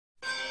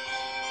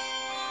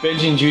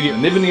Benji and Judy,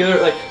 and they've been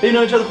together, like, they've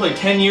known each other for like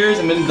 10 years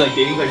and been like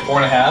dating for like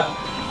 4.5.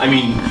 I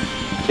mean,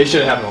 it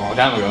should have happened a long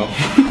time ago.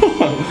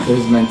 It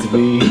was meant to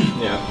be.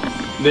 Yeah.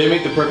 They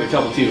make the perfect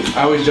couple too.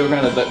 I always joke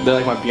around that they're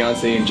like my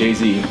Beyonce and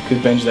Jay-Z, because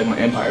Benji's like my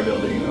empire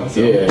builder, you know?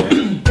 So.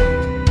 Yeah.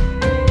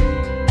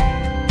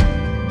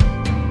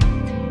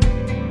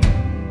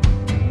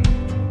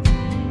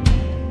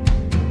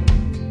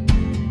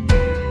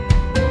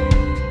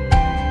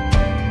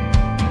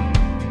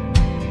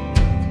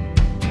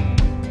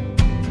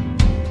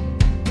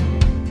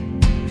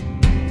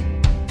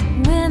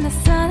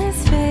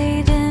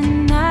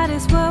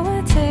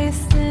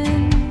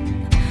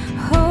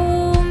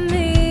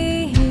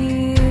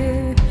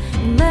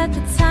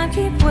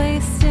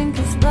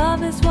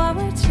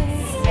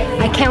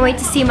 I can't wait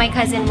to see my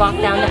cousin walk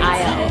down the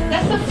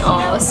aisle.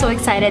 Oh, so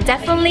excited.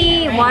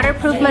 Definitely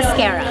waterproof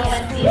mascara.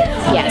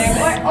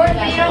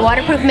 Yes.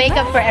 Waterproof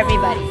makeup for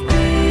everybody.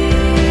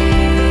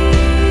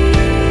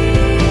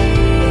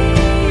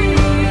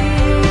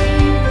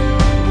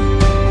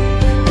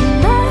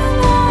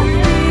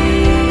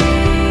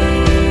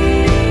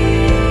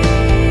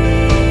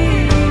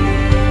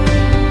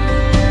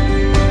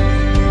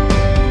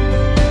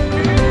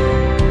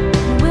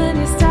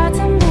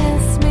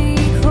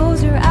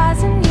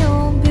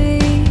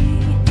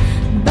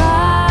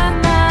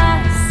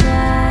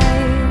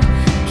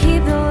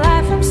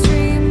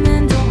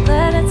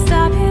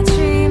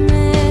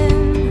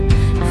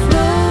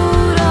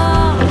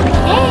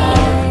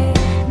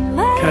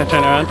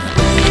 Turn around.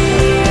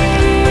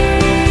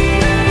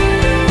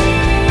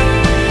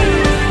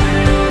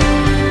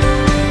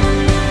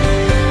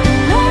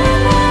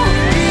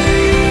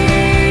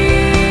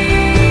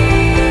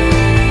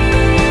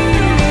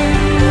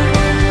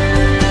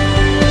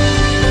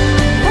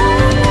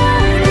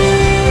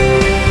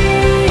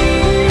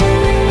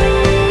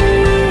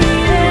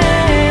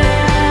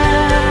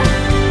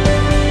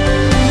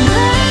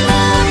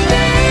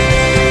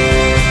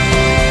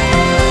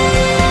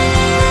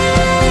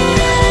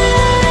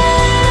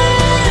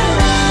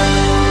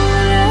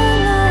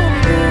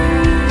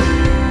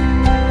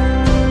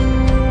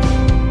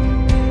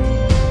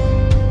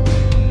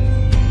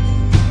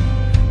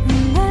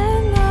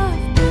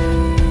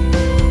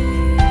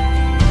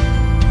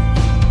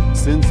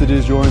 Since it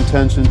is your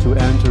intention to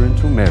enter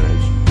into marriage,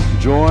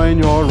 join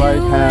your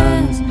right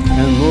hands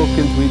and look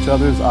into each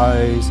other's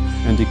eyes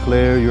and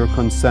declare your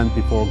consent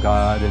before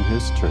God and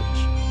His church.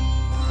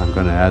 I'm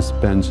going to ask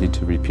Benji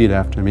to repeat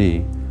after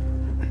me.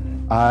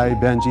 I,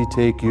 Benji,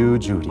 take you,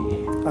 Judy.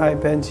 I,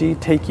 Benji,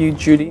 take you,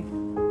 Judy.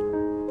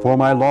 For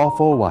my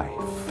lawful wife.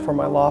 For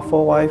my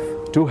lawful wife.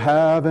 To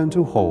have and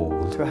to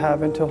hold. To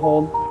have and to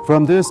hold.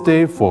 From this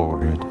day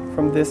forward.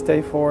 From this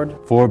day forward.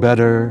 For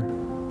better.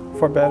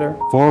 For better.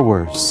 For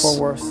worse.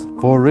 For worse.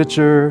 For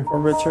richer. For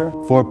richer.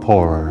 For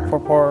poorer. For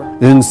poorer.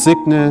 In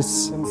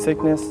sickness. In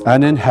sickness.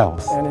 And in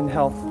health. And in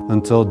health.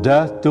 Until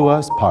death do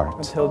us part.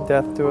 Until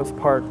death do us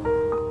part.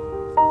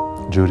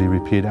 Judy,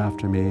 repeat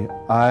after me.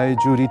 I,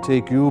 Judy,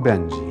 take you,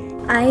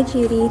 Benji. I,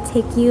 Judy,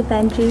 take you,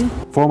 Benji.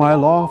 For my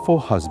lawful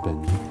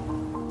husband.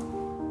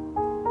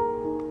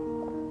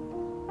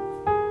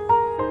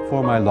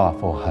 For my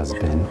lawful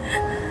husband.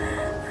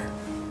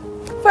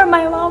 For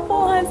my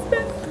lawful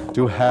husband.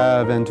 To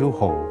have and to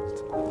hold.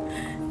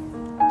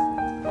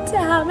 To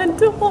have and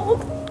to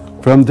hold.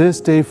 From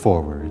this day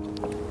forward.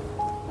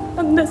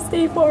 From this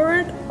day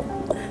forward.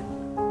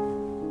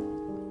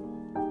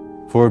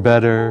 For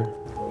better.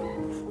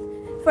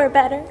 For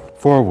better.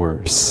 For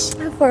worse.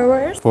 For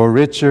worse. For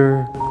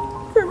richer.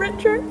 For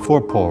richer.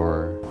 For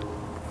poorer.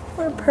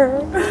 For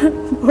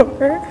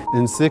poorer.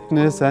 In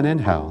sickness and in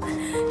health.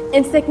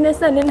 In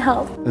sickness and in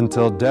health.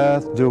 Until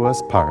death do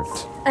us part.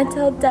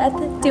 Until death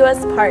do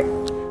us part.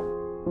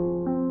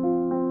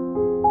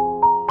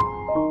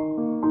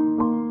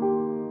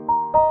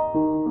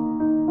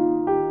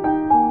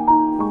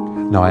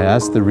 Now I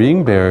ask the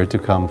ring bearer to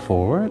come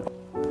forward.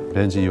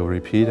 Benji, you'll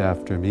repeat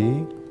after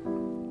me.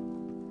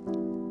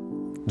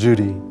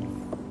 Judy,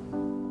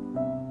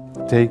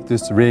 take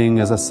this ring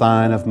as a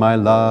sign of my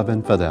love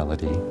and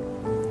fidelity.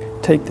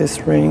 Take this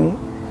ring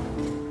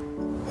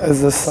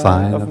as a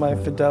sign of my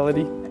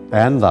fidelity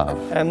and love.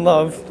 And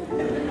love.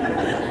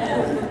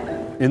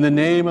 In the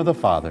name of the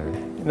Father.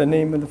 In the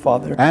name of the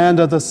Father. And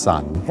of the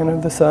Son. And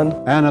of the Son.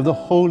 And of the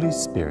Holy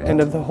Spirit.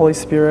 And of the Holy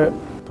Spirit.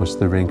 Push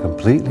the ring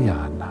completely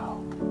on now.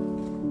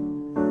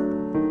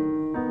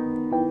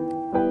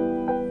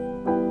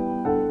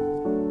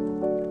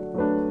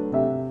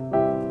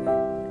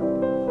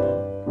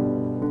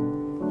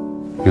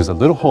 Use a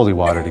little holy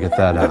water to get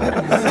that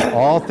out.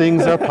 All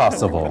things are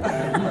possible.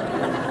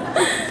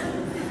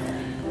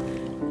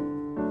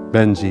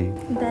 Benji.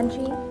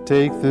 Benji.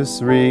 Take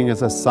this ring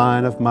as a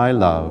sign of my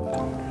love.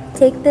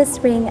 Take this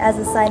ring as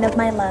a sign of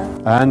my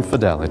love. And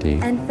fidelity.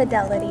 And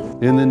fidelity.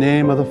 In the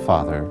name of the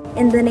Father.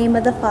 In the name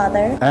of the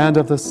Father. And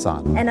of the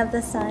Son. And of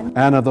the Son.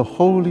 And of the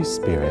Holy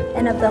Spirit.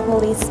 And of the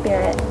Holy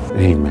Spirit.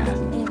 Amen.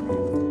 Amen.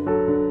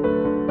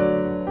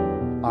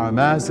 Our our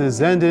Mass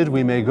is ended,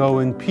 we may go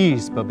in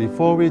peace, but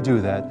before we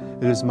do that,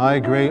 it is my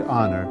great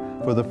honor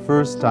for the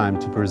first time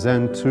to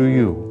present to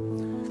you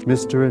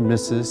Mr. and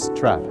Mrs.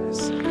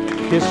 Travis.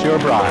 Kiss your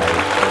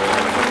bride.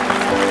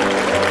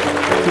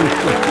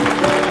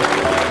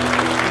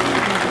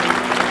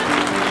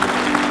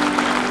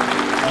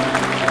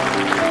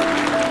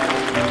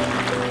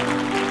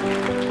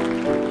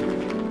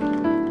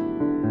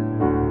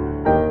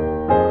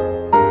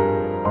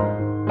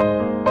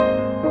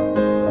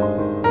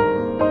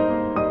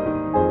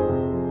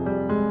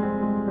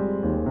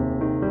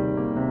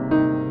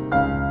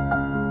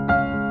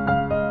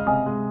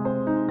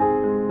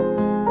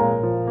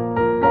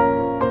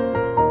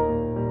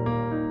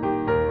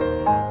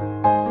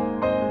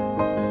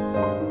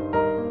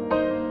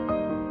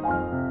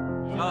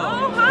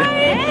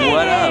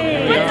 What up?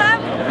 What's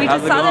up? We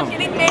just saw them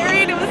getting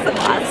married. It was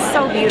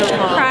so beautiful.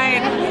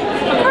 Cried.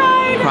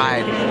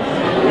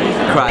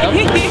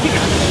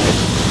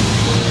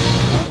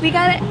 We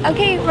got it.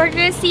 Okay, we're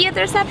gonna see you at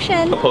the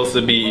reception. Supposed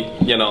to be,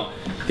 you know,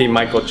 the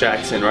Michael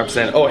Jackson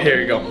represent. Oh,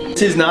 here you go.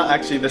 This is not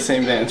actually the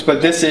same dance,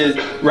 but this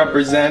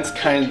represents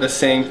kind of the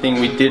same thing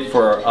we did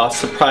for a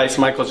surprise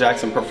Michael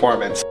Jackson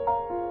performance.